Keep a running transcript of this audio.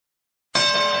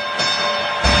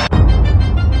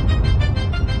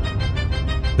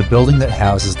building that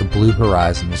houses the Blue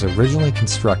Horizon was originally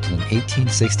constructed in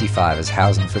 1865 as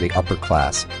housing for the upper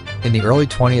class. In the early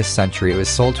 20th century, it was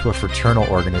sold to a fraternal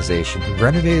organization who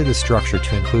renovated the structure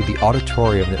to include the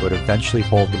auditorium that would eventually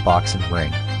hold the boxing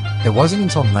ring. It wasn't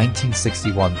until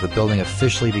 1961 that the building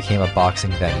officially became a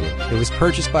boxing venue. It was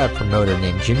purchased by a promoter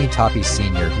named Jimmy Toppi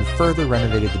Sr., who further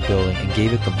renovated the building and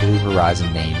gave it the Blue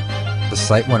Horizon name. The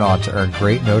site went on to earn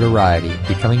great notoriety,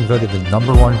 becoming voted the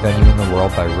 #1 venue in the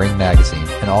world by Ring magazine,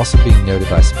 and also being noted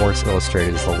by Sports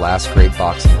Illustrated as the last great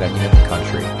boxing venue in the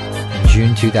country. In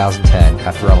June 2010,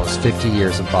 after almost 50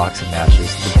 years of boxing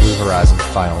matches, the Blue Horizon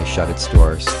finally shut its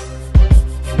doors.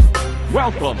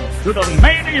 Welcome to the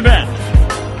main event.